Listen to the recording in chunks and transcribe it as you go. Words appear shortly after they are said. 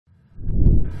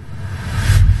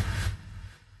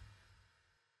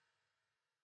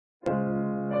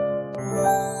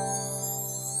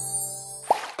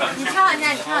唱一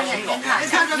下，你唱一下，你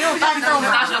先唱一下。你有伴奏吗？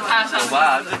有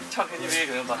吧？这唱 KTV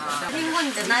肯定伴奏。听过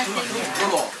你的那些年。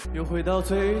又回到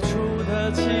最初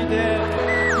的起点，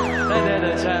呆呆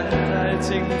地站在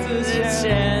镜子前，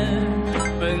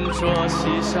笨拙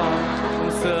系上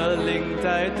红色领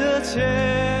带的结。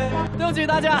对不起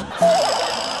大家。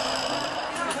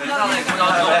上那公交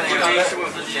车那个是不是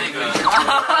自己那个？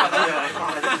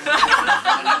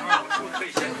可以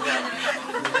先这样。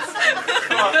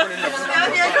了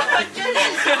解我真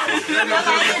是。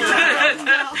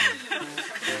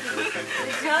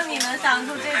只有你能想出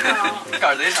这种。杆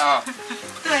贼长。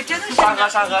对，真的是。沙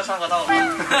河道。原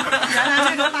来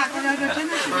这个大公交车真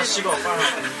的是。吸管放上。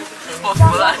我服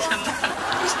了，真的。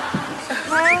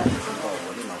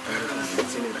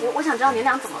我想知道你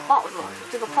俩怎么抱住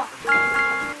这个抱。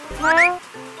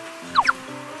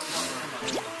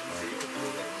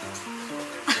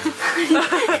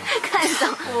看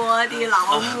上我的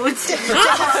老母亲，有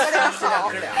点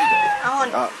手，然后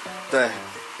你对，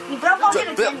你不要抱这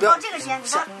个肩，你抱这个肩，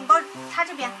你抱他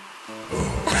这边。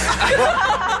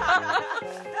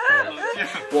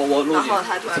我录。然后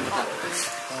他突然抱。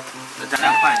咱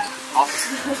俩换一个。好。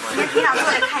你俩过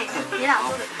来看一下，你俩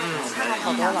过来看。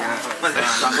好多了。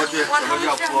转过去。哇，他们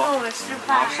真跟我示范。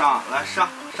上来上。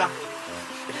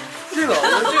这个，我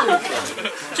觉得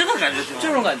这个感觉，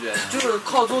这种感觉就是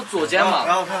靠做左肩嘛。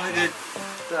然后看那个，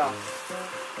对啊。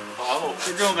好，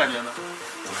是这种感觉呢。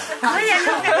可以，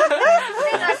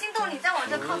那个心动，你再往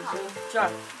这靠靠。这样。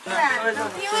对，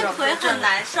因为腿很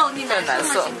难受，你难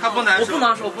受吗？他不难受。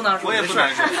我不难受。我也不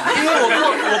难受。因为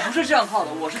我不是这样靠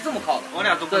的，我是这么靠的。我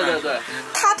俩都不难受。对。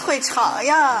他腿长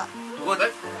呀。我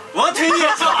腿也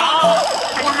长。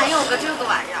你还有个这个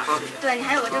玩意儿。对，你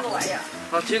还有个这个玩意儿。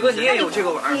好，杰哥，你也有这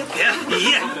个玩意儿。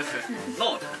你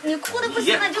闹的。你哭的不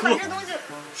行了，你就把这东西。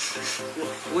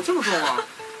我这么重吗？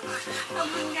他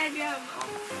不应该这样吗？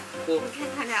你看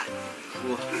他俩。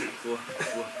我，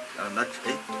拿纸，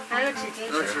拿个纸巾。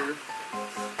拿纸。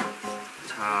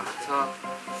擦。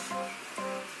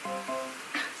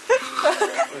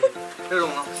这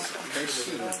种呢？真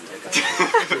细。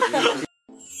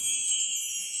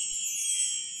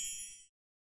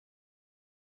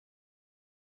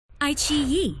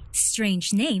iQiyi,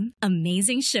 strange name,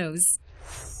 amazing shows.